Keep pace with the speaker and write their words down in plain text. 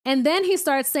And then he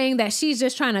starts saying that she's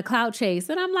just trying to clout chase.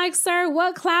 And I'm like, sir,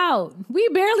 what clout? We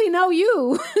barely know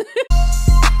you.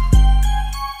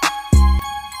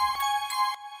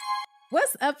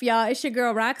 What's up, y'all? It's your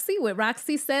girl Roxy with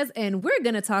Roxy Says, and we're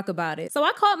gonna talk about it. So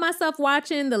I caught myself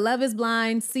watching The Love is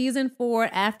Blind Season 4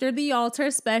 after the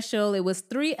Altar special. It was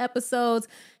 3 episodes.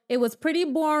 It was pretty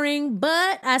boring,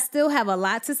 but I still have a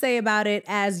lot to say about it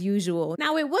as usual.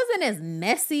 Now, it wasn't as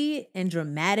messy and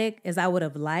dramatic as I would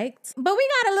have liked, but we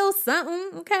got a little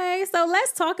something, okay? So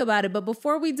let's talk about it. But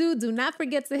before we do not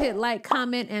forget to hit like,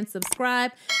 comment, and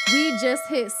subscribe. We just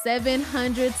hit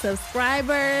 700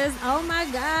 subscribers. Oh my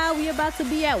God, we about to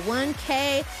be at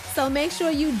 1K. So make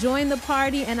sure you join the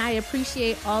party, and I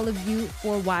appreciate all of you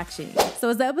for watching. So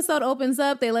as the episode opens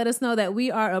up, they let us know that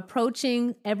we are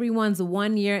approaching everyone's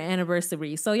 1-year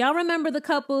anniversary. So y'all remember the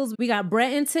couples. We got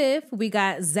Brett and Tiff, we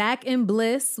got Zach and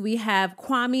Bliss, we have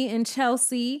Kwame and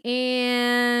Chelsea,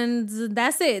 and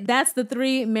that's it. That's the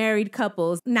 3 married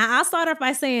couples. Now I'll start off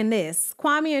by saying this.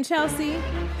 Kwame and Chelsea,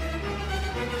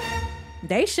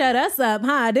 they shut us up,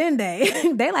 huh? Didn't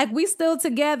they? They like, we still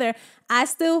together. I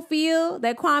still feel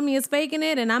that Kwame is faking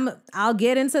it, and I'll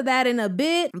get into that in a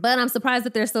bit, but I'm surprised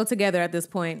that they're still together at this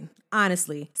point,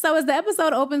 honestly. So as the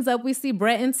episode opens up, we see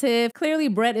Brett and Tiff. Clearly,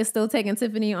 Brett is still taking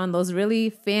Tiffany on those really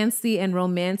fancy and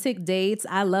romantic dates.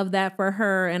 I love that for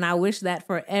her, and I wish that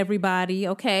for everybody,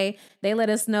 okay? They let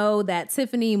us know that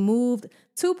Tiffany moved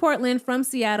to Portland from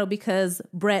Seattle because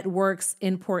Brett works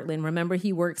in Portland. Remember,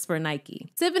 he works for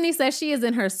Nike. Tiffany says she is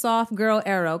in her soft girl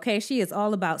era, okay? She is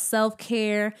all about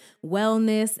self-care,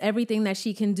 wellness, everything that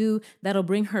she can do that'll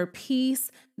bring her peace.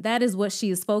 That is what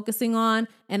she is focusing on,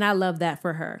 and I love that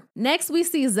for her. Next, we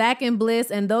see Zach and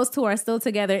Bliss, and those two are still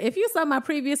together. If you saw my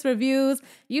previous reviews,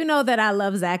 you know that I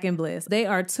love Zach and Bliss. They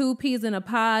are 2 peas in a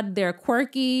pod. They're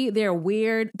quirky. They're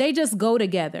weird. They just go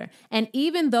together. And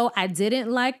even though I didn't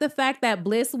like the fact that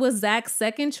Bliss was Zach's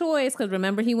second choice, because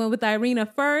remember, he went with Irina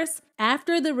first,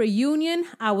 after the reunion,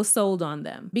 I was sold on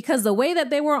them because the way that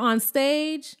they were on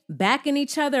stage, backing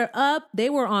each other up, they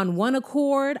were on one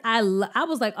accord. I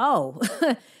was like, oh,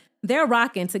 they're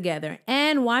rocking together.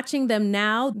 And watching them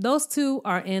now, those two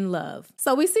are in love.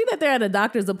 So we see that they're at a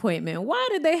doctor's appointment. Why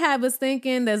did they have us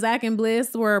thinking that Zach and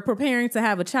Bliss were preparing to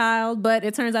have a child? But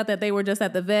it turns out that they were just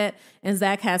at the vet and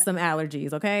Zach has some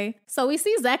allergies, okay? So we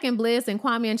see Zach and Bliss and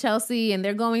Kwame and Chelsea, and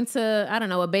they're going to, I don't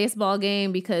know, a baseball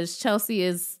game because Chelsea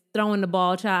is throwing the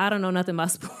ball. Child, I don't know nothing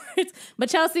about sports, but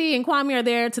Chelsea and Kwame are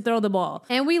there to throw the ball.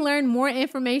 And we learn more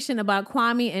information about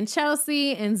Kwame and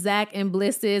Chelsea and Zach and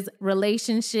Bliss's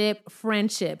relationship,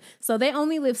 friendship. So they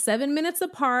only live 7 minutes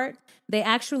apart. They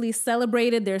actually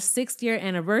celebrated their 6th-year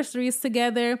anniversaries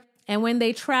together. And when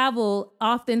they travel,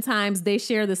 oftentimes they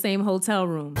share the same hotel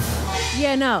room.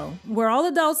 Yeah, no, we're all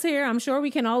adults here. I'm sure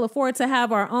we can all afford to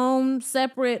have our own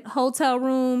separate hotel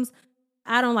rooms.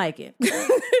 I don't like it.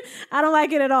 I don't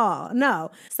like it at all.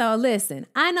 No. So listen,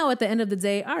 I know at the end of the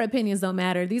day, our opinions don't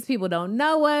matter. These people don't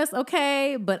know us,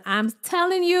 okay? But I'm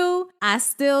telling you, I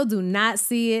still do not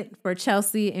see it for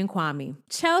Chelsea and Kwame.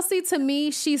 Chelsea, to me,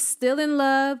 she's still in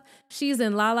love. She's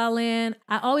in La La Land.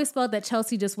 I always felt that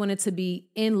Chelsea just wanted to be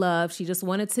in love. She just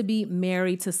wanted to be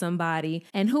married to somebody.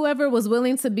 And whoever was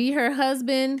willing to be her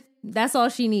husband, that's all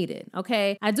she needed,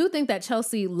 okay? I do think that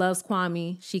Chelsea loves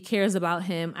Kwame. She cares about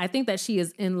him. I think that she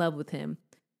is in love with him.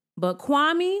 But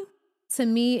Kwame, to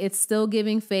me, it's still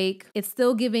giving fake. It's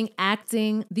still giving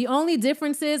acting. The only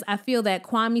difference is I feel that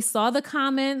Kwame saw the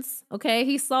comments, okay?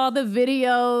 He saw the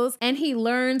videos and he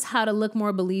learns how to look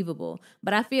more believable.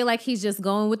 But I feel like he's just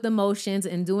going with the motions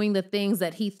and doing the things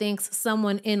that he thinks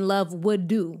someone in love would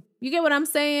do. You get what I'm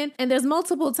saying? And there's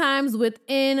multiple times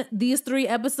within these 3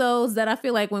 episodes that I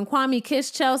feel like when Kwame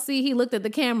kissed Chelsea, he looked at the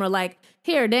camera like,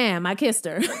 here, damn, I kissed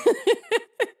her.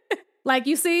 Like,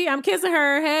 you see, I'm kissing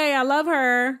her. Hey, I love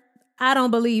her. I don't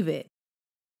believe it.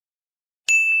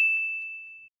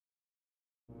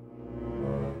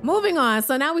 Moving on.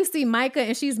 So now we see Micah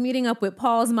and she's meeting up with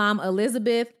Paul's mom,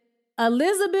 Elizabeth.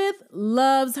 Elizabeth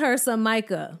loves her some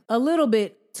Micah a little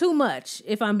bit too much,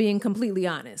 if I'm being completely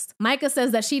honest. Micah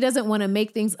says that she doesn't want to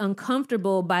make things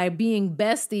uncomfortable by being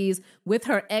besties with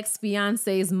her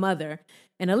ex-fiance's mother.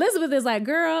 And Elizabeth is like,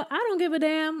 girl, I don't give a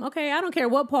damn. Okay, I don't care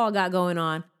what Paul got going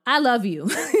on. I love you.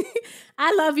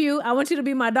 I love you. I want you to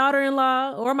be my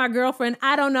daughter-in-law or my girlfriend.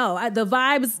 I don't know. The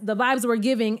vibes were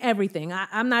giving everything.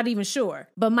 I'm not even sure.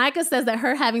 But Micah says that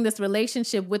her having this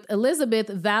relationship with Elizabeth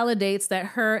validates that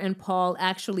her and Paul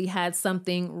actually had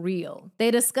something real. They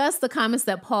discuss the comments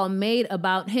that Paul made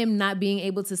about him not being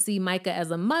able to see Micah as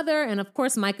a mother. And of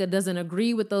course, Micah doesn't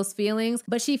agree with those feelings,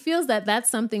 but she feels that that's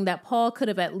something that Paul could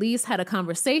have at least had a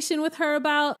conversation with her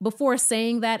about before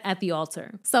saying that at the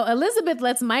altar. So Elizabeth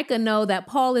lets Micah know that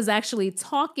Paul is actually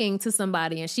talking to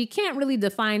somebody, and she can't really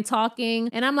define talking.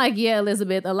 And I'm like, yeah,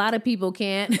 Elizabeth, a lot of people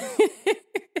can't.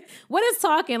 What is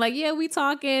talking? Like, yeah, we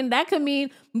talking. That could mean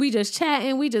we just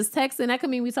chatting, we just texting. That could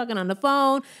mean we talking on the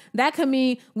phone. That could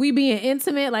mean we being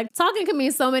intimate. Like, talking can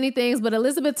mean so many things, but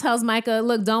Elizabeth tells Micah,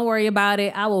 look, don't worry about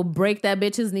it. I will break that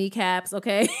bitch's kneecaps,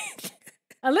 okay?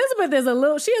 Elizabeth is a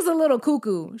little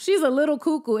cuckoo. She's a little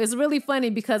cuckoo. It's really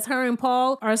funny because her and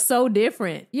Paul are so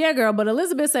different. Yeah, girl, but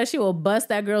Elizabeth says she will bust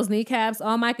that girl's kneecaps.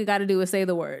 All Micah got to do is say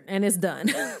the word and it's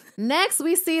done. Next,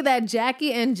 we see that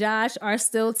Jackie and Josh are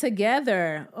still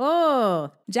together.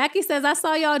 Oh, Jackie says, I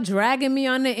saw y'all dragging me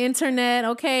on the internet.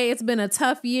 Okay, it's been a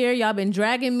tough year. Y'all been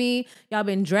dragging me. Y'all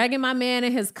been dragging my man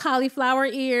in his cauliflower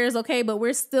ears. Okay, but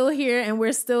we're still here and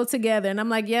we're still together. And I'm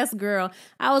like, yes, girl,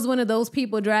 I was one of those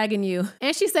people dragging you.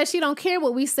 And she said she don't care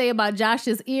what we say about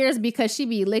Josh's ears because she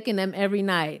be licking them every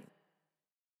night.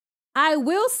 I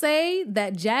will say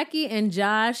that Jackie and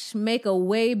Josh make a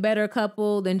way better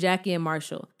couple than Jackie and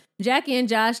Marshall. Jackie and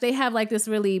Josh, they have like this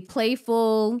really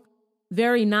playful,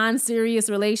 very non-serious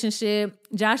relationship.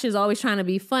 Josh is always trying to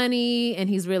be funny and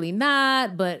he's really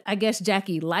not, but I guess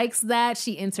Jackie likes that.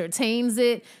 She entertains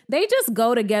it. They just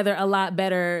go together a lot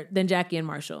better than Jackie and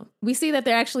Marshall. We see that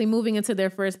they're actually moving into their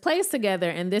first place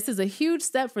together, and this is a huge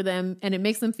step for them, and it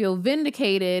makes them feel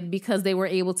vindicated because they were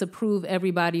able to prove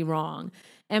everybody wrong.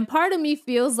 And part of me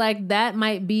feels like that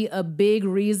might be a big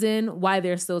reason why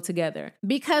they're still together.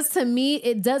 Because to me,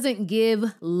 it doesn't give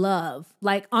love.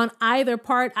 Like on either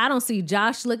part, I don't see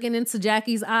Josh looking into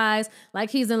Jackie's eyes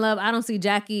like he's in love. I don't see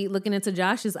Jackie looking into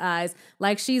Josh's eyes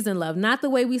like she's in love. Not the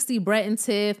way we see Brett and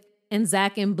Tiff and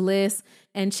Zach and Bliss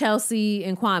and Chelsea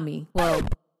and Kwame. Well,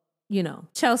 you know,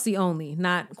 Chelsea only,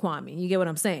 not Kwame. You get what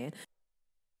I'm saying?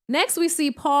 Next, we see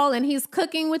Paul, and he's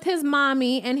cooking with his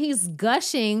mommy and he's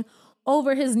gushing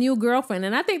over his new girlfriend.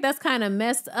 And I think that's kind of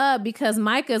messed up because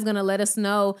Micah is going to let us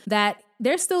know that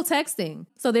they're still texting.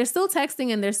 So they're still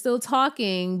texting and they're still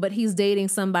talking, but he's dating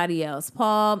somebody else.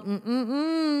 Paul,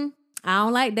 I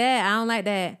don't like that. I don't like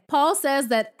that. Paul says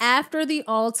that after the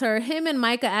altar, him and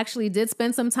Micah actually did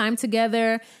spend some time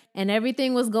together and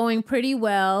everything was going pretty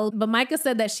well. But Micah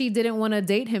said that she didn't want to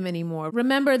date him anymore.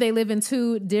 Remember, they live in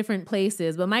two different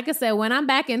places. But Micah said, when I'm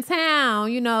back in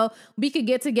town, you know, we could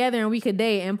get together and we could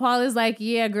date. And Paul is like,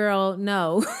 yeah, girl,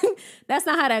 no. That's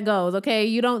not how that goes, okay?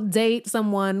 You don't date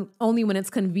someone only when it's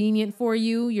convenient for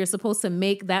you. You're supposed to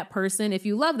make that person, if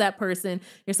you love that person,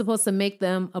 you're supposed to make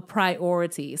them a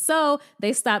priority. So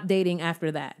they stopped dating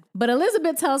after that. But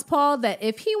Elizabeth tells Paul that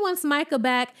if he wants Micah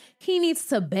back, he needs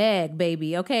to beg,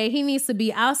 baby, okay? He needs to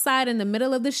be outside in the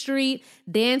middle of the street,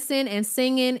 dancing and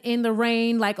singing in the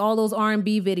rain like all those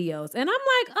R&B videos. And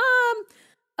I'm like,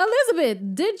 Elizabeth,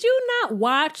 did you not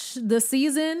watch the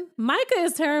season? Micah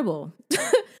is terrible.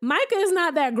 Micah is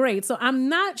not that great. So I'm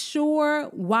not sure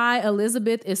why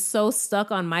Elizabeth is so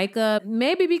stuck on Micah.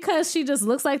 Maybe because she just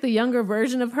looks like the younger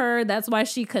version of her. That's why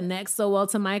she connects so well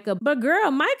to Micah. But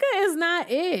girl, Micah is not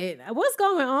it. What's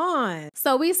going on?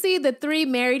 So we see the three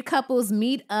married couples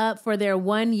meet up for their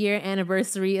 1-year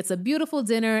anniversary. It's a beautiful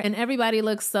dinner and everybody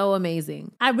looks so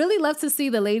amazing. I really love to see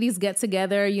the ladies get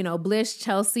together, you know, Bliss,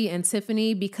 Chelsea, and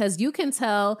Tiffany, because you can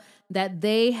tell that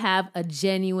they have a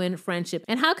genuine friendship.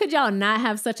 And how could y'all not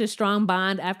have such a strong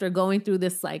bond after going through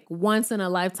this like once in a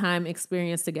lifetime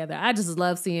experience together? I just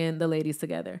love seeing the ladies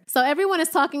together. So everyone is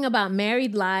talking about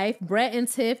married life. Brett and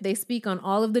Tiff, they speak on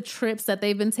all of the trips that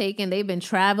they've been taking. They've been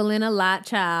traveling a lot,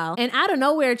 child. And out of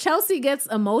nowhere, Chelsea gets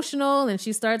emotional and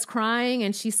she starts crying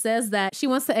and she says that she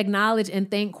wants to acknowledge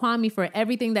and thank Kwame for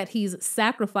everything that he's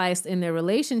sacrificed in their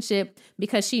relationship,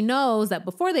 because she knows that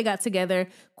before they got together,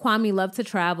 Kwame loved to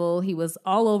travel. He was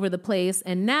all over the place.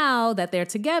 And now that they're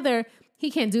together,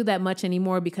 he can't do that much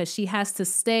anymore because she has to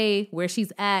stay where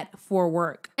she's at for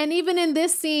work. And even in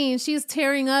this scene, she's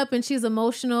tearing up and she's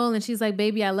emotional and she's like,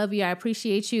 baby, I love you. I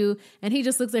appreciate you. And he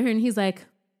just looks at her and he's like,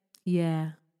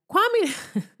 yeah. Kwame,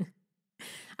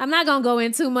 I'm not going to go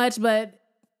in too much, but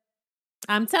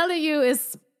I'm telling you,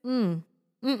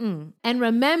 And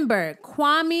remember,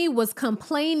 Kwame was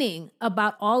complaining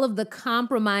about all of the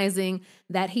compromising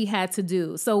that he had to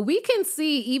do. So we can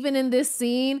see, even in this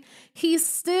scene, he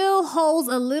still holds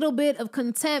a little bit of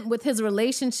contempt with his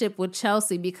relationship with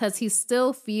Chelsea because he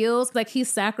still feels like he's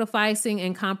sacrificing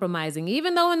and compromising.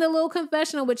 Even though in the little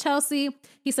confessional with Chelsea,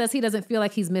 he says he doesn't feel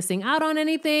like he's missing out on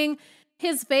anything,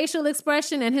 his facial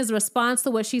expression and his response to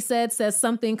what she said says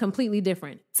something completely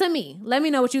different to me. Let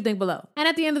me know what you think below. And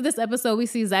at the end of this episode, we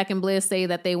see Zach and Bliss say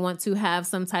that they want to have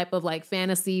some type of like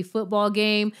fantasy football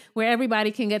game where everybody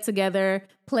can get together,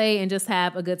 play, and just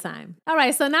have a good time. All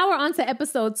right, so now we're on to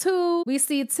episode 2. We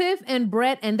see Tiff and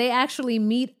Brett, and they actually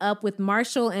meet up with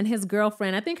Marshall and his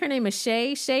girlfriend. I think her name is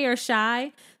Shay or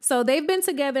Shy. So they've been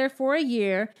together for a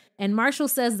year, and Marshall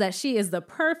says that she is the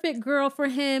perfect girl for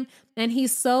him, and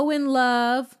he's so in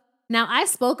love. Now, I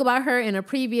spoke about her in a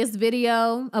previous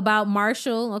video about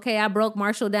Marshall. Okay, I broke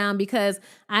Marshall down because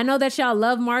I know that y'all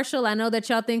love Marshall. I know that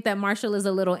y'all think that Marshall is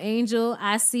a little angel.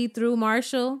 I see through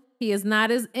Marshall. He is not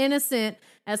as innocent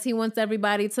as he wants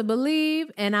everybody to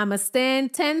believe, and I'ma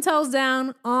stand 10 toes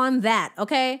down on that,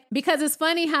 okay? Because it's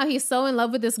funny how he's so in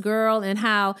love with this girl and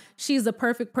how she's the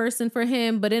perfect person for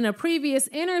him, but in a previous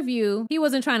interview, he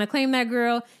wasn't trying to claim that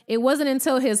girl. It wasn't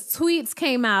until his tweets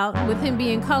came out with him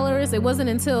being colorist, it wasn't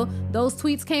until those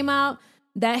tweets came out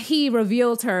that he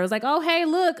revealed her. It was like, oh, hey,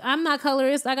 look, I'm not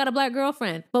colorist. I got a black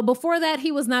girlfriend. But before that, he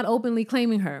was not openly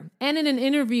claiming her. And in an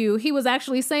interview, he was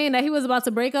actually saying that he was about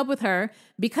to break up with her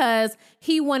because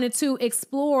he wanted to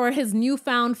explore his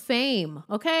newfound fame.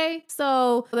 Okay.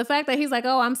 So the fact that he's like,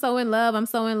 oh, I'm so in love.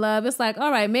 It's like,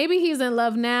 all right, maybe he's in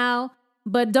love now.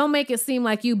 But don't make it seem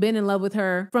like you've been in love with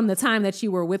her from the time that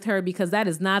you were with her, because that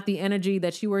is not the energy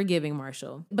that you were giving,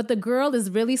 Marshall. But the girl is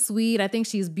really sweet. I think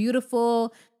she's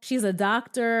beautiful. She's a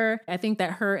doctor. I think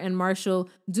that her and Marshall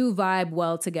do vibe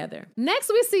well together. Next,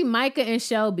 we see Micah and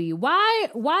Shelby.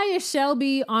 Why is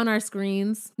Shelby on our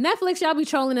screens? Netflix, y'all be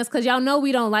trolling us because y'all know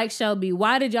we don't like Shelby.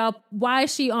 Why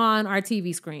is she on our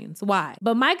TV screens? Why?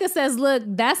 But Micah says, look,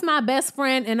 that's my best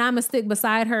friend and I'm gonna stick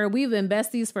beside her. We've been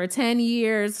besties for 10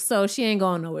 years, so she ain't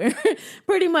going nowhere.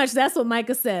 Pretty much that's what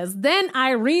Micah says. Then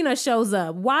Irina shows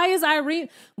up. Why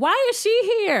is she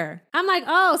here? I'm like,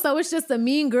 oh, so it's just a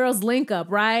Mean Girls link up,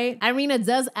 right? Irina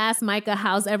does ask Micah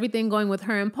how's everything going with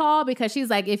her and Paul, because she's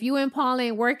like, if you and Paul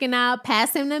ain't working out,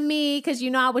 pass him to me, because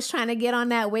you know I was trying to get on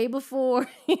that way before.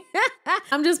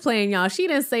 I'm just playing, y'all. She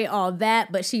didn't say all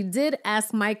that, but she did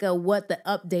ask Micah what the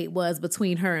update was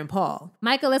between her and Paul.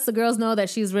 Micah lets the girls know that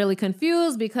she's really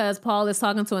confused because Paul is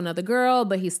talking to another girl,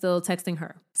 but he's still texting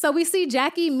her. So we see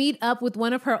Jackie meet up with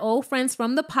one of her old friends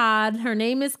from the pod. Her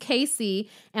name is Casey,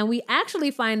 and we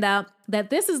actually find out that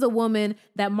this is the woman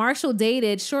that Marshall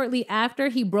dated shortly after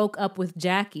he broke up with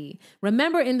Jackie.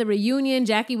 Remember in the reunion,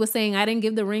 Jackie was saying, I didn't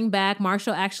give the ring back.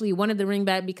 Marshall actually wanted the ring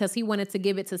back because he wanted to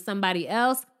give it to somebody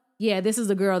else. Yeah, this is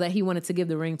the girl that he wanted to give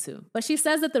the ring to. But she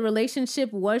says that the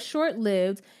relationship was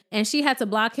short-lived and she had to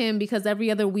block him because every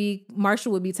other week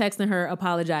Marshall would be texting her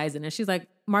apologizing. And she's like,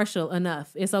 Marshall,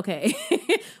 enough. It's okay.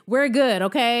 We're good,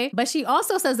 okay? But she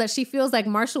also says that she feels like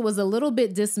Marshall was a little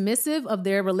bit dismissive of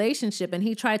their relationship and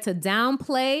he tried to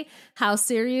downplay how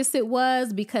serious it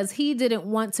was because he didn't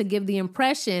want to give the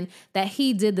impression that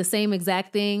he did the same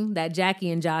exact thing that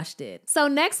Jackie and Josh did. So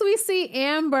next we see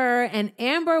Amber, and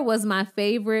Amber was my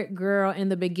favorite girl in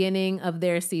the beginning of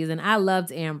their season. I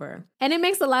loved Amber. And it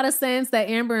makes a lot of sense that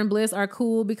Amber and Bliss are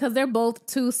cool because they're both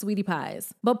two sweetie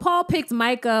pies. But Paul picked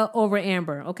Micah over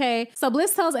Amber, okay? So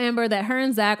Bliss tells Amber that her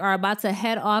and Zach are about to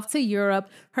head off to Europe.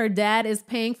 Her dad is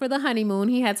paying for the honeymoon.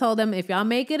 He had told them, if y'all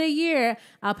make it a year,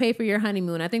 I'll pay for your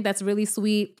honeymoon. I think that's really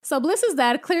sweet. So Bliss's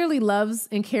dad clearly loves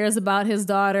and cares about his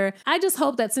daughter. I just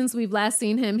hope that since we've last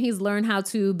seen him, he's learned how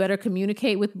to better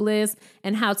communicate with Bliss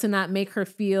and how to not make her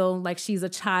feel like she's a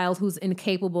child who's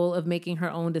incapable of making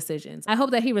her own decisions. I hope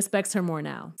that he respects her more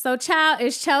now. So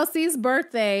it's Chelsea's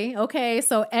birthday, okay?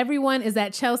 So everyone is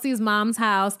at Chelsea's mom's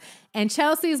house and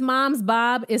Chelsea's mom's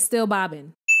bob is still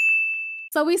bobbing.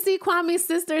 So we see Kwame's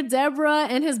sister, Deborah,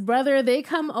 and his brother, they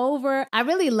come over. I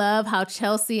really love how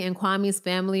Chelsea and Kwame's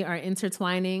family are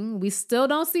intertwining. We still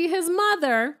don't see his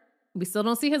mother.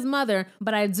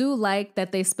 But I do like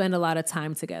that they spend a lot of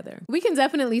time together. We can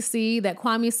definitely see that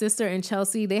Kwame's sister and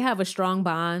Chelsea, they have a strong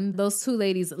bond. Those two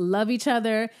ladies love each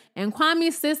other. And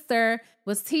Kwame's sister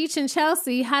was teaching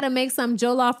Chelsea how to make some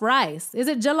jollof rice. Is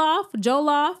it jollof?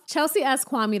 Jollof? Chelsea asked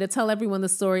Kwame to tell everyone the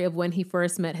story of when he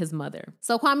first met his mother.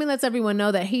 So Kwame lets everyone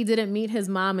know that he didn't meet his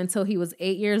mom until he was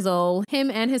 8 years old. Him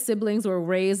and his siblings were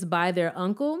raised by their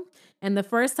uncle. And the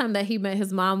first time that he met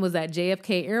his mom was at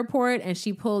JFK Airport, and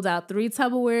she pulled out 3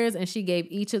 Tupperwares and she gave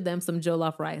each of them some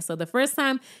jollof rice. So the first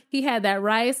time he had that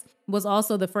rice was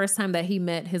also the first time that he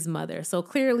met his mother. So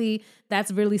clearly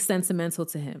that's really sentimental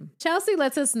to him. Chelsea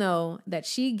lets us know that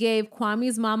she gave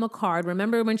Kwame's mom a card.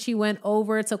 Remember when she went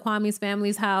over to Kwame's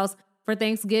family's house for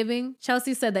Thanksgiving?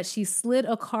 Chelsea said that she slid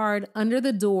a card under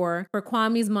the door for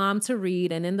Kwame's mom to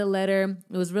read. And in the letter,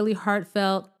 it was really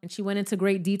heartfelt. And she went into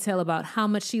great detail about how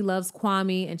much she loves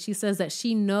Kwame. And she says that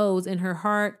she knows in her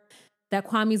heart that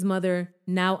Kwame's mother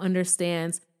now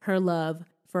understands her love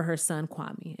for her son,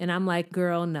 Kwame. And I'm like,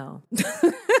 girl, no.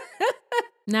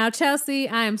 Now, Chelsea,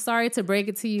 I am sorry to break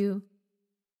it to you,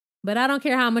 but I don't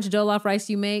care how much jollof rice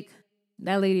you make.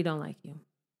 That lady don't like you.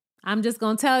 I'm just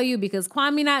going to tell you because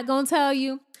Kwame not going to tell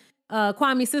you.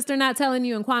 Kwame's sister not telling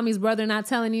you and Kwame's brother not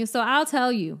telling you. So I'll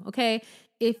tell you, okay?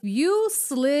 If you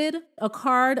slid a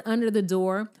card under the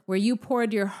door where you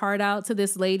poured your heart out to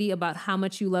this lady about how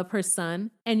much you love her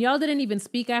son, and y'all didn't even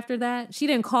speak after that, she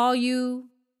didn't call you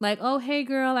like, oh, hey,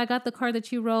 girl, I got the card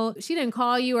that you wrote. She didn't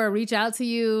call you or reach out to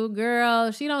you.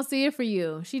 Girl, she don't see it for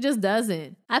you. She just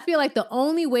doesn't. I feel like the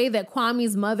only way that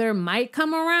Kwame's mother might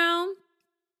come around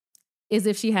is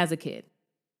if she has a kid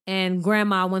and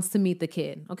grandma wants to meet the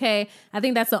kid, okay? I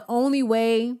think that's the only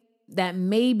way that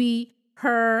maybe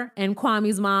her and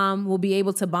Kwame's mom will be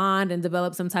able to bond and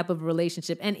develop some type of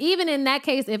relationship. And even in that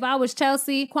case, if I was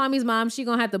Chelsea, Kwame's mom, she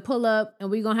gonna have to pull up and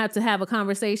we gonna have to have a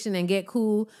conversation and get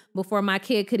cool before my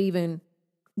kid could even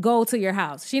go to your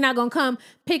house. She not gonna come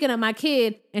picking up my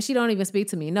kid and she don't even speak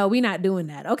to me. No, we not doing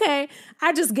that, okay?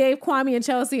 I just gave Kwame and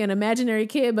Chelsea an imaginary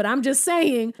kid, but I'm just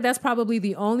saying that's probably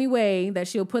the only way that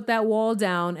she'll put that wall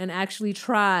down and actually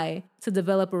try to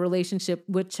develop a relationship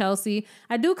with Chelsea.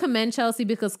 I do commend Chelsea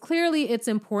because clearly it's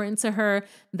important to her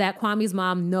that Kwame's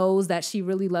mom knows that she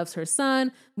really loves her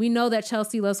son. We know that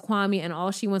Chelsea loves Kwame and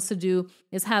all she wants to do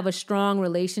is have a strong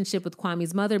relationship with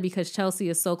Kwame's mother because Chelsea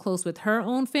is so close with her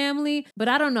own family. But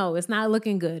I don't know, it's not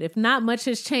looking good. If not much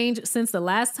has changed since the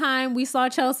last time we saw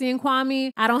Chelsea and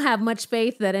Kwame, I don't have much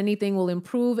faith that anything will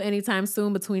improve anytime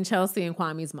soon between Chelsea and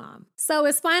Kwame's mom. So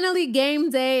it's finally game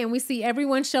day and we see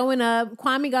everyone showing up.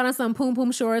 Kwame got on some Poom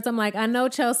Poom shorts. I'm like, I know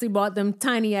Chelsea bought them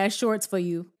tiny ass shorts for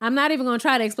you. I'm not even gonna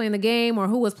try to explain the game or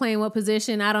who was playing what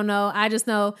position. I don't know. I just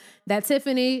know that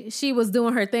Tiffany, she was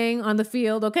doing her thing on the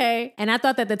field, okay? And I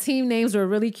thought that the team names were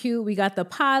really cute. We got the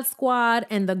Pod Squad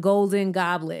and the Golden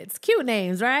Goblets. Cute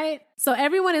names, right? So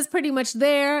everyone is pretty much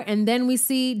there. And then we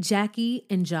see Jackie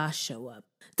and Josh show up.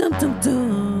 Dum, dum,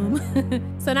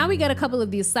 dum. So now we get a couple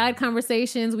of these side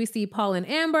conversations. We see Paul and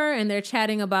Amber, and they're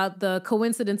chatting about the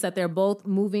coincidence that they're both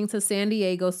moving to San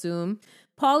Diego soon.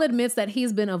 Paul admits that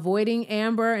he's been avoiding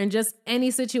Amber and just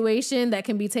any situation that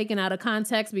can be taken out of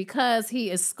context because he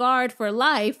is scarred for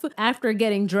life after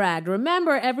getting dragged.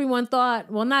 Remember, everyone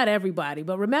thought, well, not everybody,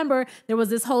 but remember there was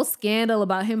this whole scandal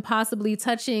about him possibly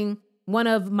touching one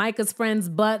of Micah's friends'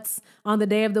 butts on the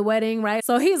day of the wedding, right?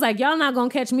 So he's like, y'all not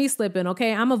gonna catch me slipping,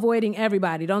 okay? I'm avoiding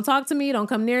everybody. Don't talk to me, don't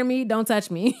come near me, don't touch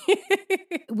me.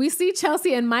 We see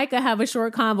Chelsea and Micah have a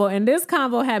short convo, and this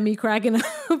convo had me cracking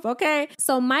up, okay?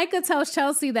 So Micah tells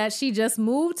Chelsea that she just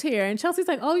moved here, and Chelsea's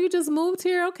like, oh, you just moved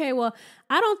here? Okay, well,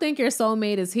 I don't think your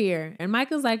soulmate is here. And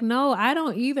Micah's like, no, I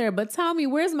don't either, but tell me,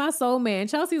 where's my soulmate? And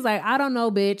Chelsea's like, I don't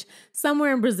know, bitch.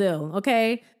 Somewhere in Brazil,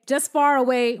 okay? Just far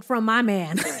away from my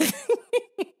man.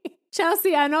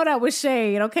 Chelsea, I know that was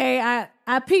shade, okay?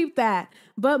 I peeped that.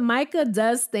 But Micah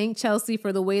does thank Chelsea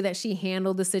for the way that she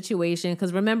handled the situation.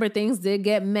 Because remember, things did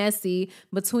get messy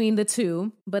between the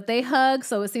two. But they hug,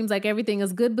 so it seems like everything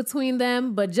is good between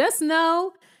them. But just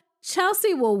know,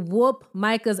 Chelsea will whoop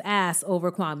Micah's ass over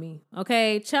Kwame,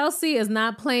 okay? Chelsea is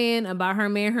not playing about her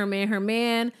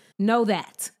man. Know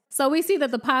that. So we see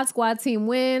that the Pod Squad team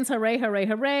wins. Hooray, hooray,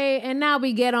 hooray. And now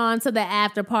we get on to the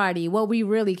after party, what we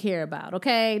really care about,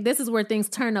 okay? This is where things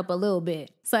turn up a little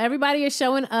bit. So everybody is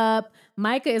showing up.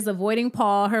 Micah is avoiding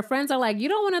Paul. Her friends are like, you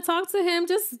don't want to talk to him?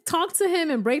 Just talk to him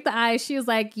and break the ice. She was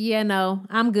like, yeah, no,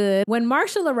 I'm good. When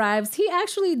Marshall arrives, he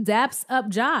actually daps up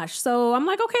Josh. So I'm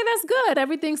like, okay, that's good.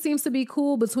 Everything seems to be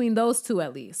cool between those two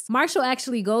at least. Marshall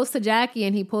actually goes to Jackie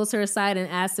and he pulls her aside and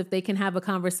asks if they can have a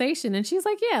conversation. And she's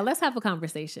like, yeah, let's have a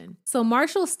conversation. So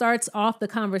Marshall starts off the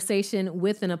conversation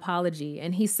with an apology.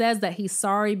 And he says that he's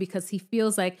sorry because he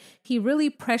feels like he really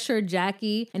pressured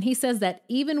Jackie. And he says that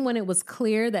even when it was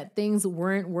clear that things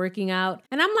weren't working out.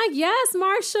 And I'm like, yes,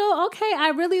 Marshall. Okay, I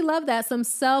really love that. Some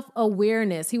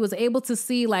self-awareness. He was able to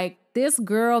see like this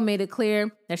girl made it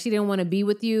clear that she didn't want to be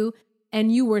with you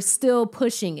and you were still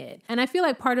pushing it. And I feel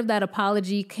like part of that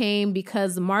apology came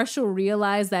because Marshall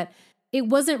realized that it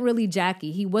wasn't really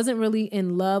Jackie. He wasn't really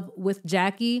in love with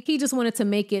Jackie. He just wanted to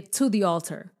make it to the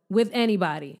altar with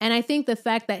anybody. And I think the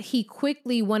fact that he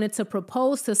quickly wanted to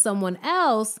propose to someone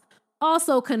else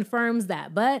also confirms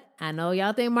that. But I know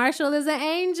y'all think Marshall is an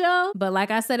angel, but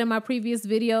like I said in my previous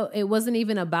video, it wasn't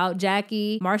even about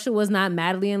Jackie. Marshall was not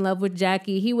madly in love with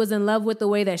Jackie. He was in love with the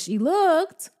way that she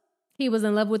looked.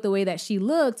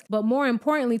 But more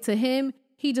importantly to him,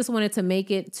 he just wanted to make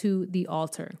it to the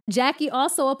altar. Jackie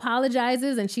also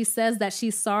apologizes, and she says that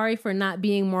she's sorry for not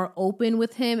being more open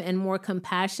with him and more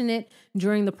compassionate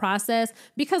during the process.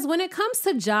 Because when it comes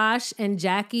to Josh and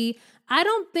Jackie, I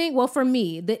don't think, well, for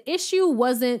me, the issue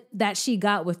wasn't that she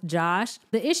got with Josh.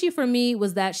 The issue for me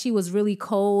was that she was really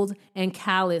cold and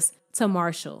callous to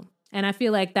Marshall. And I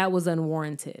feel like that was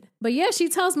unwarranted. But yeah, she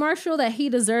tells Marshall that he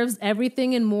deserves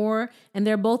everything and more, and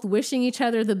they're both wishing each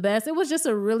other the best. It was just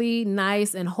a really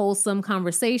nice and wholesome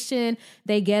conversation.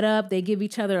 They get up, they give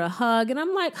each other a hug, and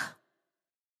I'm like,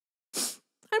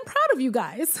 I'm proud of you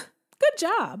guys. Good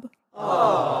job.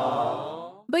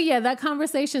 Aww. But yeah, that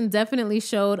conversation definitely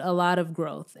showed a lot of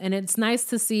growth, and it's nice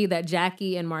to see that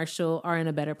Jackie and Marshall are in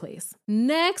a better place.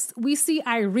 Next, we see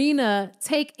Irina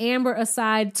take Amber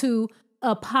aside to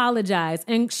apologize,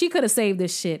 and she could have saved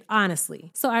this shit,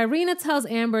 honestly. So Irina tells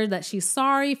Amber that she's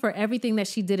sorry for everything that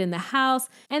she did in the house,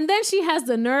 and then she has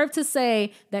the nerve to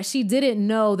say that she didn't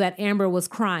know that Amber was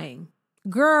crying.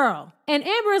 Girl. And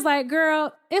Amber is like,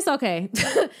 girl, it's okay.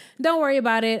 Don't worry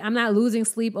about it. I'm not losing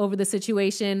sleep over the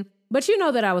situation. But you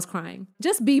know that I was crying.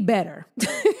 Just be better.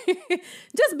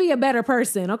 Just be a better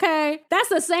person, okay? That's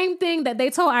the same thing that they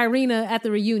told Irina at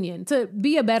the reunion, to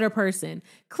be a better person.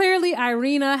 Clearly,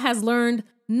 Irina has learned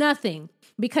nothing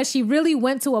because she really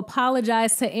went to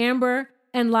apologize to Amber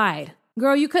and lied.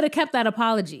 Girl, you could have kept that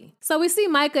apology. So we see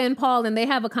Micah and Paul, and they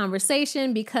have a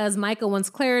conversation because Micah wants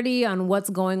clarity on what's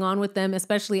going on with them,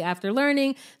 especially after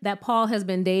learning that Paul has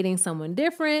been dating someone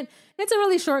different. It's a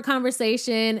really short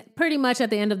conversation. Pretty much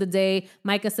at the end of the day,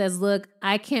 Micah says, look,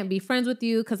 I can't be friends with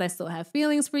you because I still have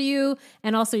feelings for you.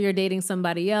 And also you're dating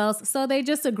somebody else. So they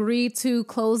just agree to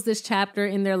close this chapter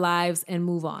in their lives and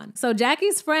move on. So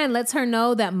Jackie's friend lets her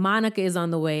know that Monica is on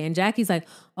the way. And Jackie's like,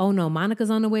 oh no, Monica's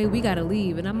on the way. We got to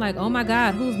leave. And I'm like, oh my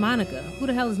God, who's Monica? Who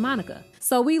the hell is Monica?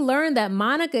 So we learned that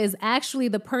Monica is actually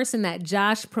the person that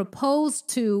Josh proposed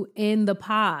to in the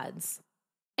pods.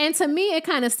 And to me, it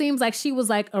kind of seems like she was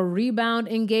like a rebound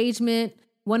engagement,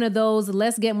 one of those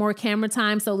let's get more camera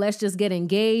time, so let's just get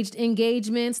engaged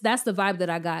engagements. That's the vibe that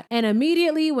I got. And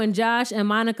immediately when Josh and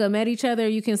Monica met each other,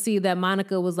 you can see that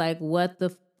Monica was like, what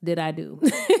the did I do?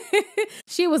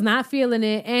 She was not feeling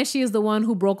it, and she is the one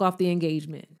who broke off the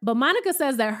engagement. But Monica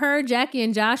says that her, Jackie,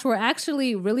 and Josh were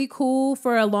actually really cool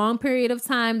for a long period of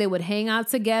time. They would hang out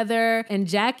together, and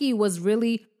Jackie was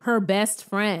really her best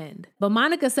friend. But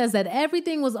Monica says that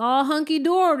everything was all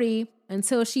hunky-dory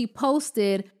until she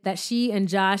posted that she and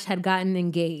Josh had gotten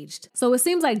engaged. So it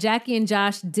seems like Jackie and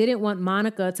Josh didn't want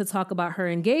Monica to talk about her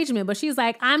engagement, but she's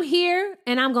like, I'm here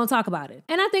and I'm gonna talk about it.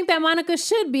 And I think that Monica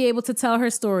should be able to tell her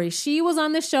story. She was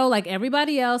on the show like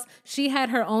everybody else. She had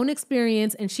her own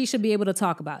experience and she should be able to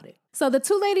talk about it. So the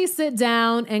two ladies sit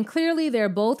down and clearly they're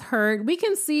both hurt. We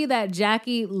can see that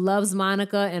Jackie loves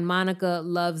Monica and Monica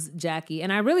loves Jackie.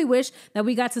 And I really wish that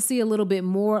we got to see a little bit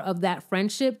more of that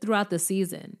friendship throughout the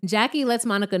season. Jackie lets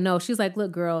Monica know, she's like,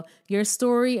 look, girl, your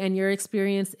story and your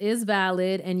experience is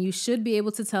valid and you should be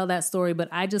able to tell that story, but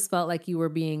I just felt like you were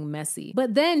being messy.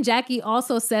 But then Jackie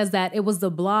also says that it was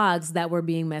the blogs that were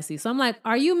being messy. So I'm like,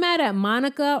 are you mad at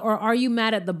Monica or are you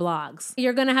mad at the blogs?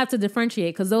 You're gonna have to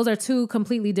differentiate because those are two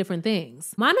completely different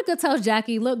things. Monica tells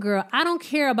Jackie, look, girl, I don't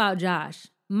care about Josh.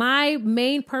 My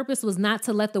main purpose was not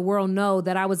to let the world know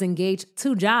that I was engaged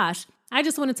to Josh. I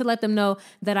just wanted to let them know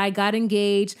that I got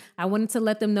engaged. I wanted to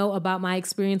let them know about my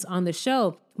experience on the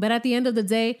show. But at the end of the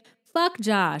day, fuck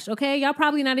Josh, okay? Y'all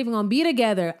probably not even gonna be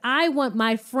together. I want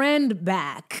my friend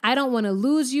back. I don't want to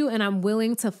lose you, and I'm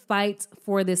willing to fight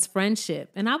for this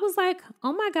friendship. And I was like,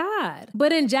 oh my God.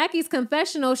 But in Jackie's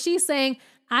confessional, she's saying,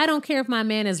 I don't care if my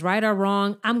man is right or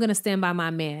wrong. I'm gonna stand by my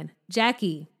man.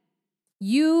 Jackie,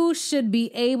 you should be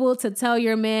able to tell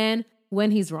your man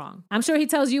when he's wrong. I'm sure he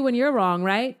tells you when you're wrong,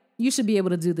 right? You should be able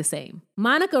to do the same.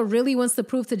 Monica really wants to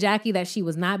prove to Jackie that she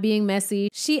was not being messy.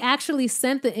 She actually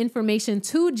sent the information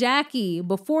to Jackie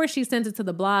before she sent it to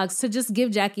the blogs to just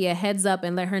give Jackie a heads up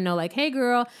and let her know like, hey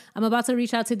girl, I'm about to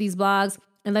reach out to these blogs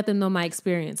and let them know my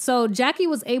experience. So Jackie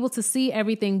was able to see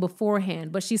everything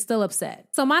beforehand, but she's still upset.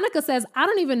 So Monica says, I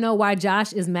don't even know why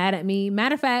Josh is mad at me.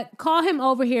 Matter of fact, call him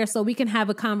over here so we can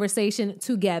have a conversation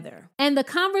together. And the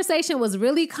conversation was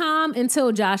really calm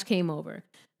until Josh came over.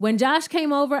 When Josh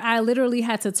came over, I literally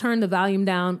had to turn the volume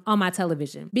down on my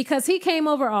television because he came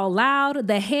over all loud.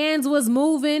 The hands was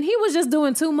moving. He was just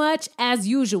doing too much as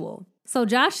usual. So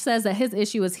Josh says that his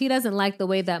issue is he doesn't like the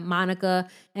way that Monica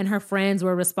and her friends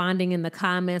were responding in the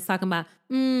comments, talking about,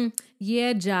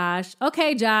 yeah, Josh.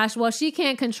 Okay, Josh. Well, she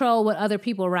can't control what other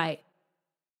people write.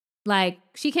 Like,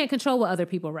 she can't control what other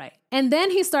people write. And then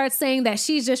he starts saying that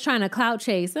she's just trying to clout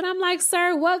chase. And I'm like,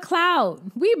 sir, what clout?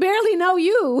 We barely know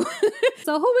you.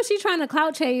 So who is she trying to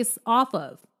clout chase off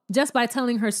of? Just by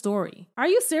telling her story. Are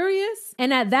you serious?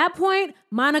 And at that point,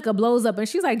 Monica blows up and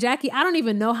she's like, Jackie, I don't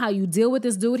even know how you deal with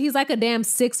this dude. He's like a damn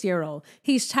 6-year-old.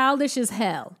 He's childish as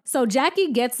hell. So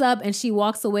Jackie gets up and she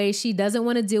walks away. She doesn't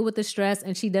want to deal with the stress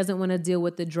and she doesn't want to deal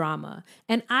with the drama.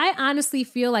 And I honestly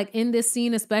feel like in this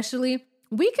scene especially,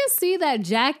 we can see that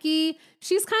Jackie,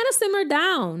 she's kind of simmered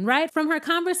down, right? From her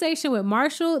conversation with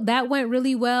Marshall, that went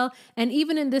really well. And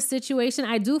even in this situation,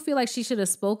 I do feel like she should have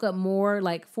spoke up more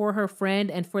like for her friend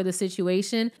and for the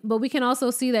situation. But we can also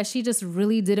see that she just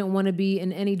really didn't want to be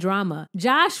in any drama.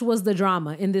 Josh was the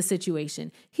drama in this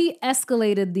situation. He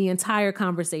escalated the entire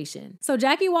conversation. So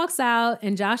Jackie walks out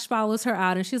and Josh follows her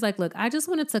out and she's like, look, I just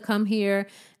wanted to come here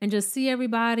and just see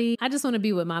everybody. I just want to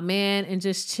be with my man and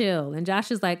just chill. And Josh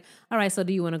is like, all right, so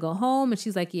do you want to go home? And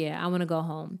she's like, yeah, I want to go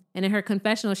home. And in her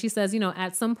confessional, she says,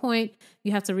 at some point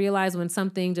you have to realize when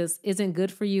something just isn't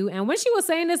good for you. And when she was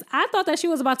saying this, I thought that she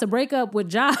was about to break up with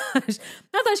Josh. I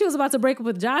thought she was about to break up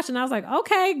with Josh. And I was like,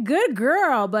 okay, good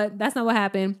girl. But that's not what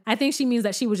happened. I think she means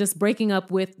that she was just breaking up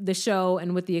with the show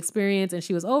and with the experience and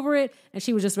she was over it and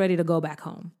she was just ready to go back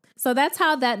home. So that's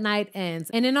how that night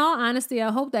ends. And in all honesty, I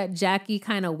hope that Jackie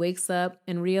kind of wakes up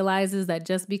and realizes that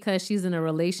just because she's in a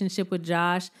relationship with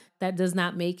Josh, that does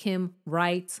not make him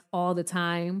right all the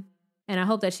time. And I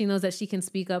hope that she knows that she can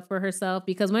speak up for herself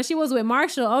because when she was with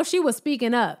Marshall, she was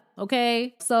speaking up,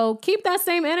 okay? So keep that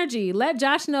same energy. Let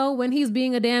Josh know when he's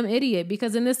being a damn idiot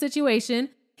because in this situation,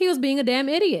 he was being a damn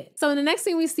idiot. So in the next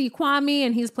scene, we see Kwame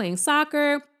and he's playing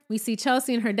soccer. We see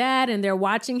Chelsea and her dad and they're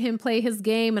watching him play his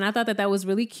game. And I thought that was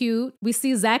really cute. We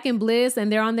see Zach and Bliss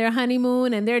and they're on their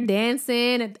honeymoon and they're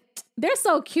dancing. And they're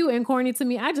so cute and corny to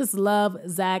me. I just love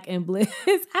Zach and Bliss.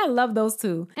 I love those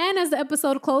two. And as the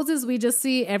episode closes, we just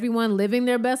see everyone living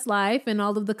their best life and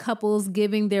all of the couples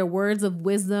giving their words of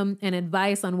wisdom and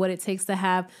advice on what it takes to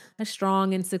have a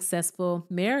strong and successful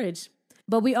marriage.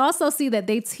 But we also see that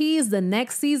they tease the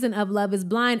next season of Love is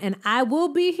Blind, and I will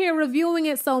be here reviewing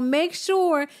it. So make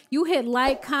sure you hit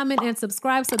like, comment, and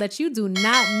subscribe so that you do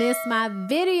not miss my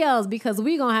videos because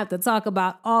we're going to have to talk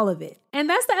about all of it. And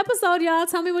that's the episode, y'all.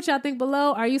 Tell me what y'all think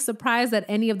below. Are you surprised that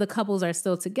any of the couples are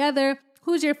still together?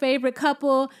 Who's your favorite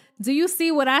couple? Do you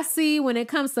see what I see when it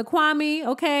comes to Kwame?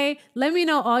 Okay, let me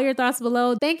know all your thoughts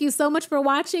below. Thank you so much for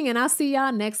watching, and I'll see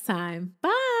y'all next time. Bye.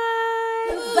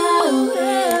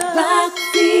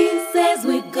 Roxy says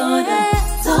we